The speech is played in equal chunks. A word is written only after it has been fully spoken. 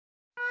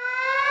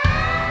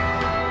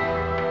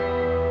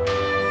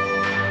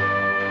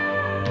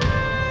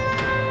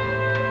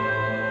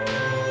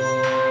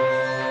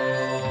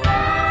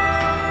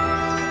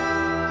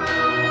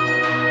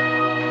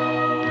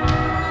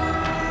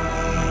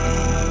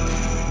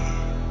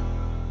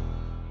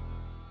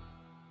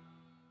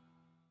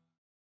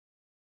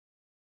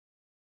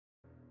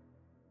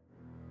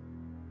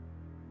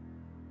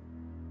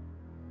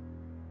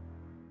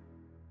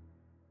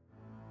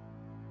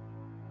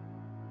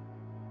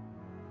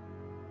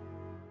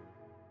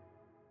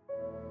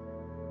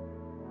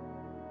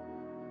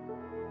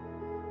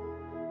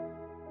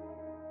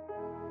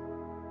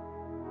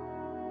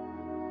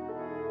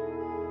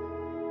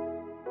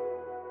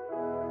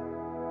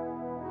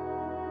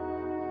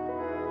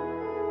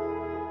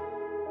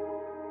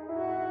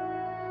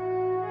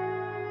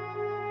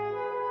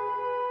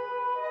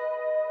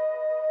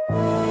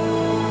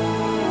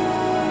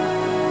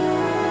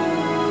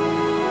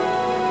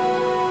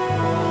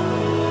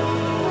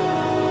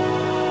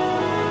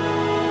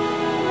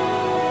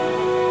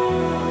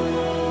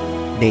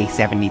Day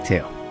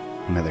 72.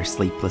 Another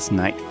sleepless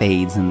night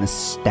fades in this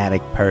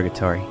static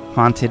purgatory,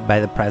 haunted by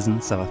the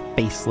presence of a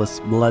faceless,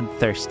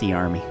 bloodthirsty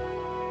army.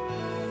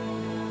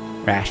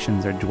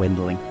 Rations are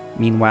dwindling.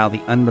 Meanwhile,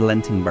 the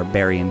unrelenting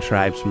barbarian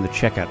tribes from the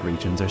checkout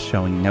regions are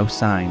showing no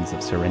signs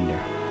of surrender.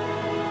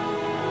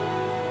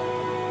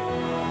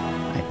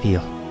 I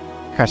feel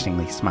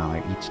crushingly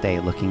smaller each day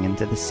looking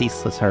into the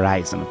ceaseless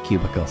horizon of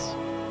cubicles,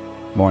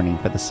 mourning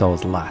for the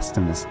souls lost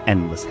in this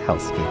endless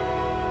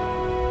hellscape.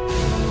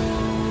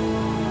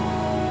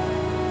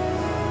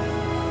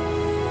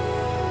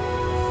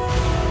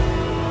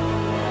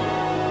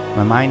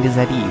 My mind is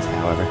at ease,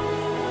 however,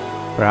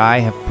 for I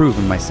have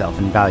proven myself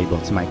invaluable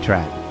to my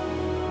tribe.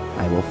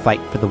 I will fight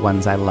for the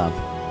ones I love.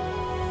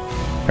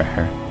 For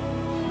her.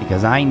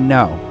 Because I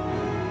know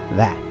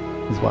that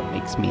is what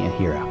makes me a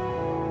hero.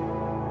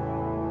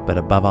 But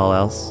above all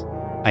else,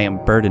 I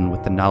am burdened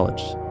with the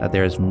knowledge that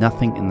there is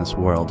nothing in this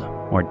world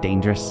more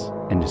dangerous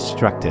and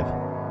destructive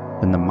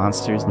than the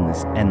monsters in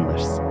this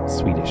endless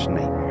Swedish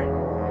nightmare.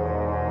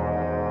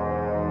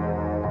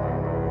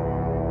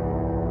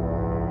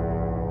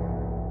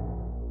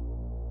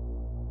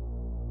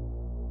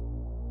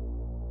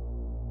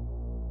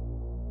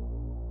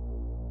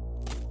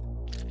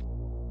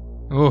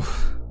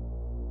 Oof.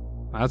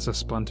 That's a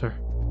splinter.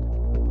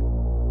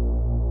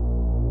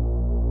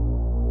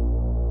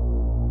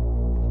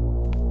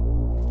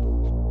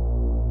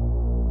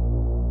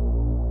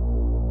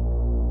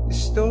 The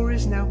store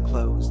is now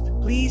closed.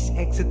 Please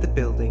exit the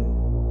building.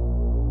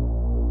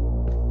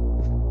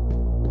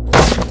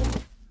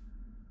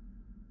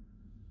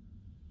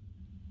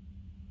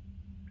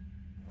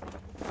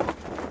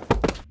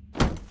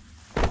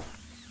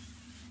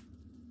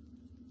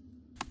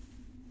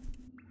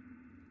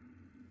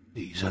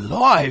 He's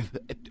alive!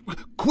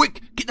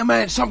 Quick, get the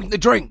man something to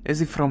drink! Is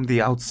he from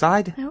the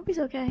outside? I hope he's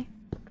okay.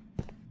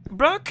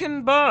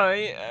 Broken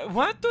boy,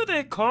 what do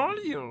they call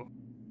you?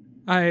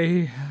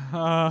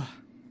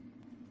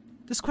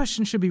 This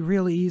question should be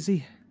really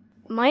easy.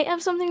 Might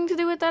have something to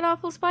do with that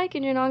awful spike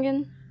in your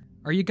noggin.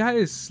 Are you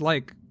guys,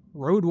 like,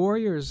 road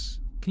warriors?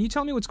 Can you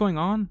tell me what's going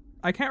on?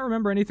 I can't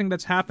remember anything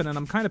that's happened, and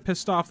I'm kind of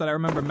pissed off that I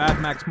remember Mad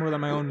Max more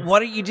than my own...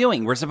 What are you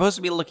doing? We're supposed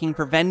to be looking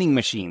for vending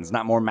machines,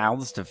 not more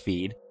mouths to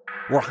feed.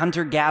 We're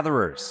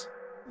hunter-gatherers.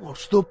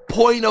 What's the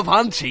point of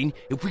hunting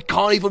if we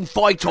can't even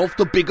fight off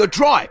the bigger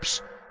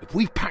tribes? If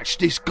we patch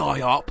this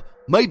guy up,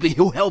 maybe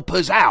he'll help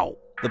us out.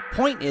 The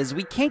point is,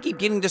 we can't keep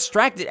getting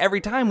distracted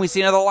every time we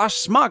see another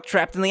lost schmuck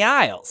trapped in the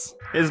aisles.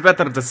 It's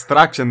better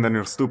distraction than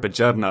your stupid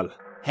journal.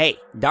 Hey,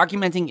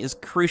 documenting is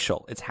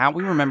crucial. It's how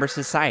we remember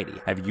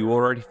society. Have you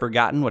already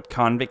forgotten what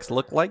convicts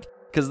look like?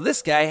 Because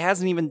this guy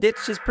hasn't even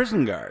ditched his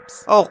prison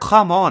garbs. Oh,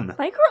 come on.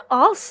 Like we're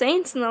all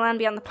saints in the land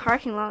beyond the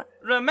parking lot.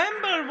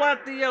 Remember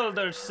what the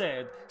elders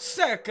said.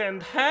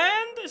 Second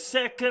hand,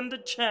 second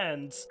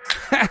chance.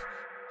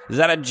 Is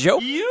that a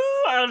joke? You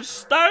are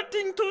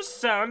starting to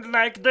sound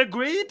like the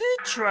greedy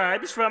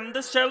tribes from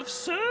the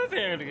self-serve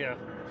area.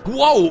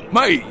 Whoa,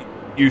 mate!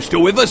 You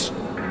still with us?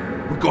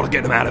 We've got to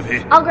get them out of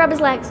here. I'll grab his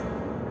legs.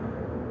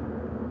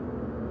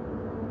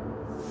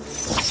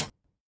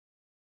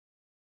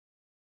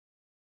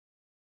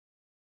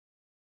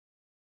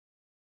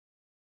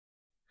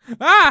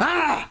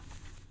 Ah!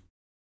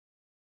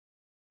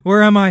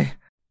 Where am I?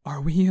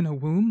 Are we in a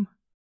womb?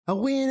 Are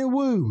we in a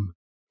womb?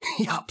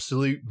 You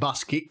absolute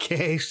basket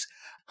case.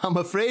 I'm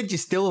afraid you're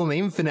still on the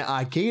Infinite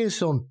IKEA,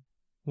 son.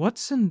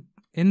 What's an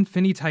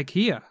Infinite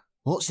IKEA?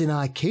 What's in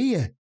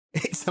IKEA?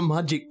 It's a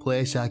magic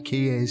place,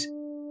 IKEA is.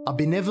 A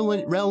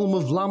benevolent realm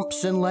of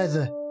lamps and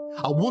leather.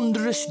 A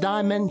wondrous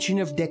dimension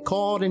of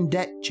decor and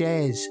deck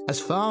chairs, as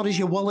far as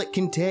your wallet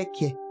can take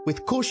you,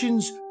 with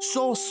cushions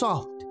so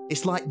soft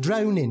it's like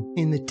drowning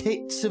in the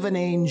tits of an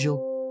angel.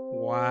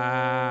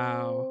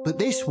 Wow. But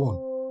this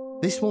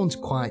one's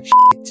quite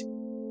shit.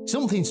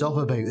 Something's off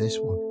about this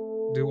one.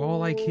 Do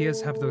all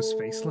IKEAs have those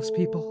faceless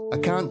people? I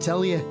can't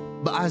tell you,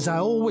 but as I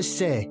always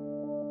say,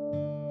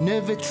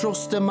 never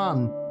trust a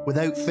man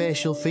without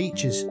facial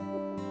features.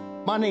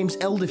 My name's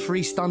Elder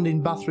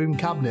Freestanding Bathroom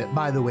Cabinet,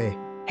 by the way,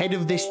 head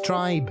of this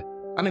tribe.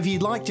 And if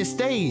you'd like to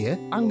stay here,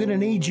 I'm gonna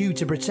need you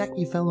to protect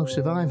your fellow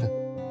survivor.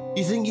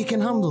 You think you can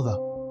handle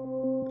that?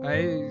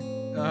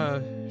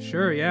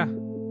 Sure, yeah.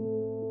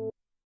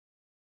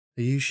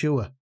 Are you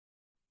sure?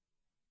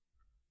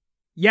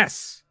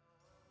 Yes!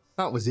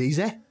 That was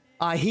easy.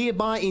 I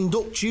hereby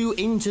induct you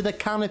into the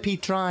Canopy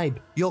tribe.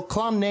 Your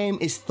clan name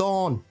is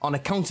Thorn, on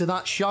account of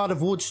that shard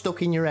of wood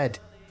stuck in your head.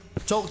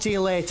 Talk to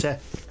you later.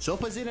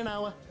 Supper's in an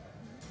hour.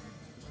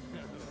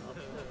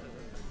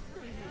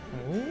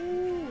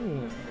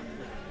 Oh.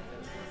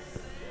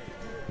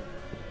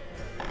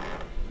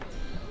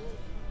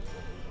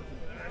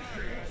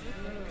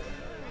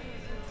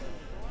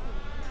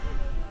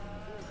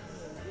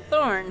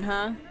 Thorn,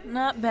 huh?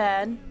 Not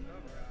bad.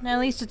 At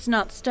least it's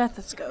not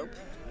stethoscope.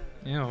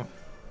 Ew.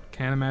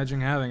 Can't imagine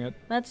having it.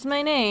 That's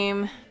my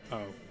name.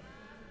 Oh.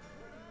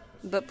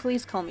 But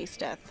please call me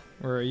Steth.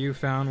 Were you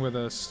found with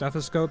a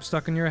stethoscope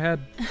stuck in your head?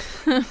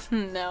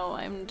 No,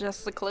 I'm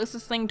just the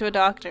closest thing to a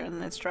doctor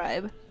in this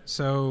tribe.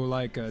 So,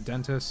 like a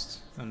dentist,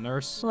 a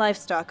nurse?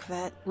 Livestock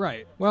vet.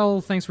 Right. Well,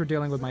 thanks for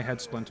dealing with my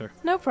head splinter.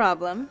 No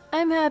problem.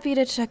 I'm happy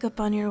to check up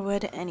on your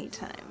wood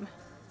anytime.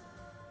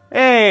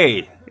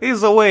 Hey,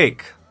 he's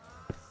awake.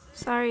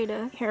 Sorry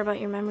to hear about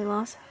your memory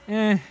loss.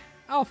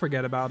 I'll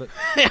forget about it.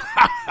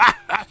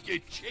 You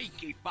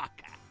cheeky fucker.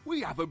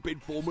 We haven't been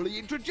formally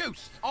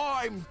introduced.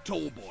 I'm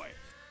Tallboy.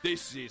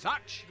 This is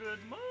Hutch. Good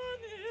morning.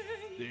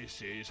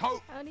 This is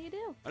Hope. How do you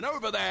do? And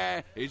over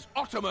there is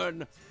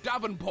Ottoman,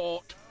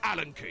 Davenport,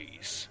 Allen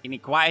Keys. Can you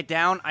quiet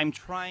down? I'm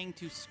trying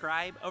to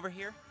scribe over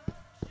here.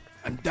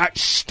 And that's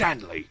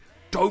Stanley.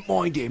 Don't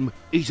mind him,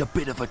 he's a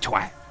bit of a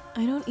twat.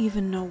 I don't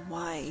even know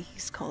why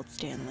he's called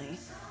Stanley.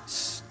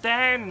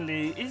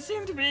 Stanley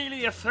isn't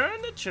really a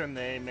furniture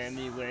name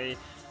anyway.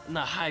 On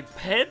a high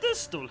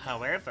pedestal,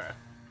 however.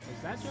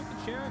 Is that joke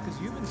a chair?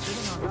 Because you've been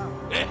sitting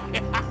on that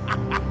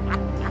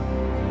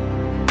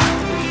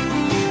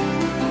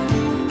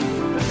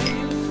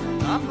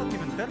I'm not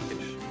even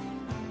Turkish.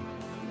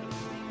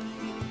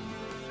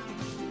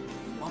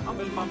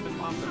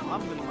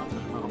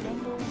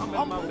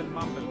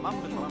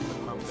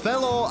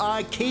 Fellow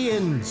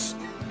IKEAns,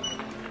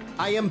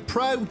 I am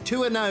proud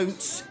to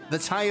announce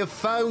that I have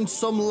found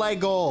some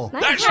Lego.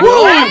 That's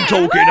what I'm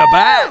talking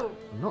about!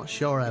 I'm not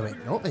sure how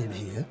it got in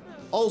here.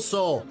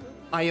 Also,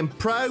 I am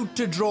proud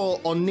to draw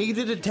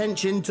unneeded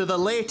attention to the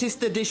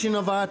latest addition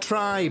of our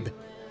tribe,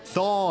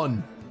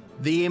 Thorn,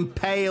 the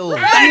Impaled.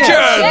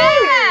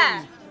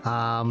 Legend!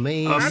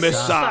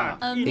 Amisa.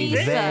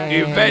 IKEA!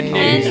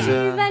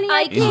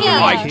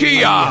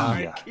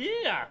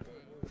 IKEA.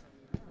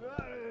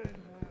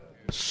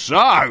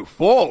 So,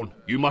 Fawn,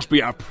 you must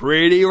be a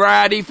pretty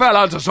rowdy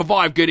fella to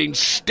survive getting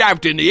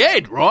stabbed in the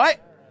head,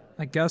 right?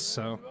 I guess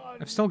so.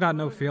 I've still got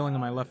no feeling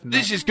in my left neck.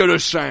 This is gonna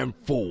sound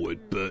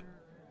forward, but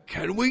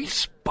can we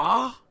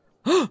spar?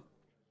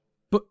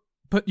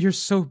 But you're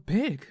so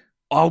big.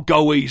 I'll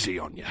go easy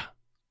on you.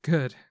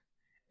 Good.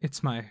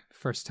 It's my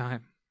first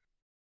time.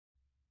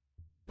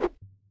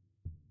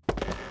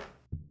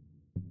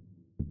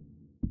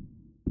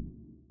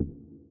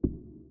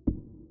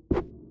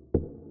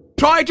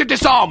 Try to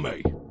disarm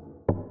me!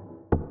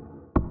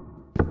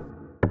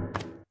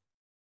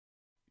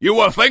 You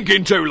were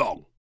thinking too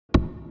long.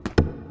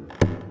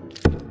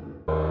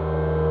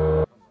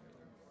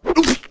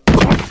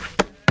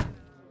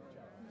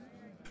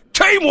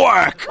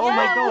 Teamwork! Oh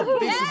my god,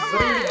 this is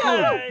really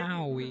cool.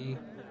 Owie.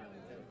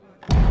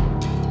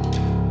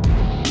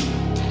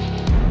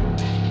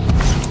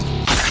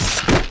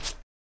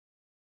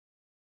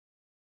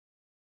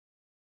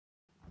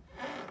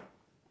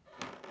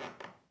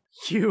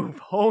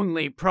 You've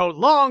only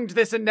prolonged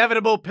this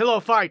inevitable pillow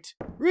fight.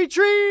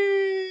 Retreat!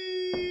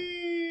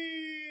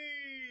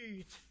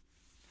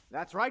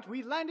 That's right,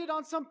 we landed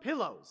on some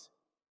pillows.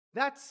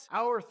 That's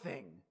our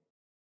thing.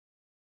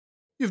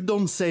 You've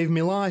done saved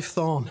me life,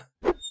 Thorn.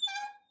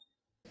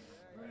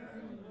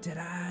 Did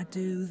I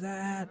do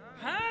that?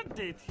 How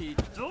did he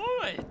do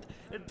it?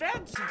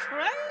 That's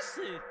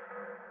crazy.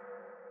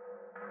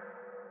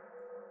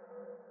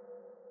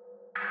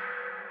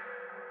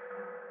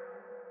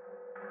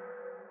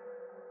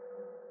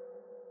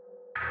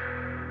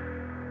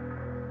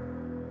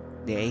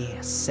 Day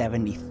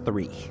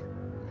 73.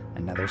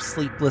 Another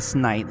sleepless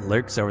night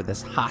lurks over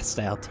this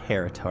hostile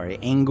territory,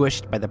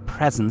 anguished by the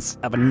presence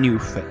of a new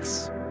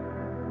face.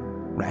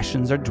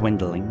 Rations are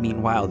dwindling.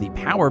 Meanwhile, the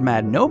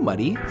power-mad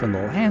nobody from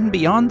the land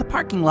beyond the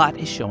parking lot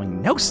is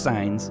showing no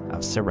signs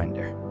of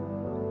surrender.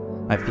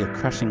 I feel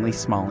crushingly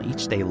small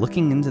each day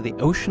looking into the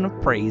ocean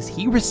of praise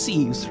he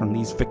receives from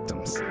these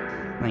victims.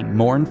 And I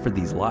mourn for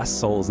these lost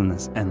souls in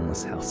this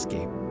endless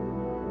hellscape.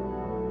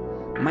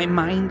 My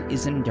mind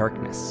is in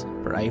darkness,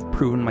 for I have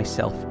proven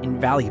myself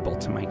invaluable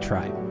to my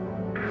tribe.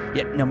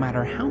 Yet no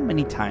matter how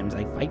many times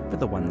I fight for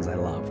the ones I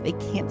love, they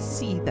can't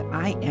see that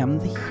I am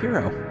the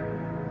hero.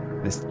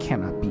 This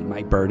cannot be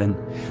my burden.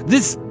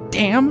 This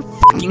damn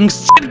fucking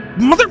shitty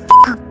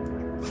motherfucker!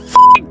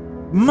 Fucking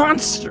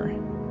monster!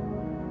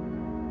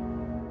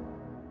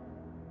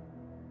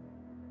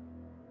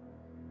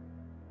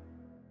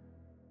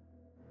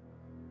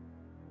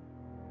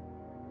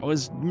 I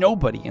was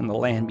nobody in the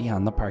land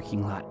beyond the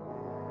parking lot.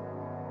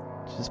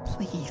 Just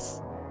please,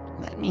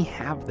 let me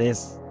have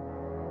this.